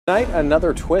Tonight,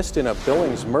 another twist in a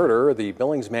Billings murder. The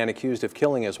Billings man accused of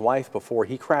killing his wife before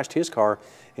he crashed his car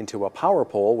into a power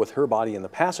pole with her body in the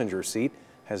passenger seat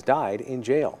has died in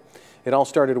jail. It all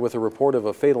started with a report of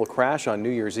a fatal crash on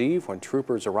New Year's Eve. When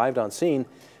troopers arrived on scene,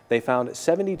 they found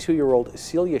 72-year-old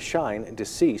Celia Shine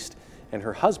deceased and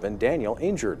her husband Daniel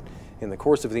injured. In the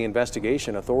course of the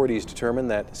investigation, authorities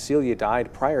determined that Celia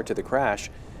died prior to the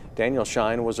crash. Daniel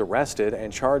Shine was arrested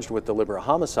and charged with deliberate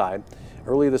homicide.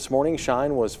 Early this morning,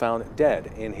 Shine was found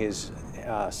dead in his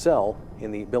cell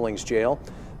in the Billings jail.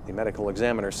 The medical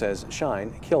examiner says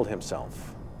Shine killed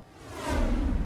himself.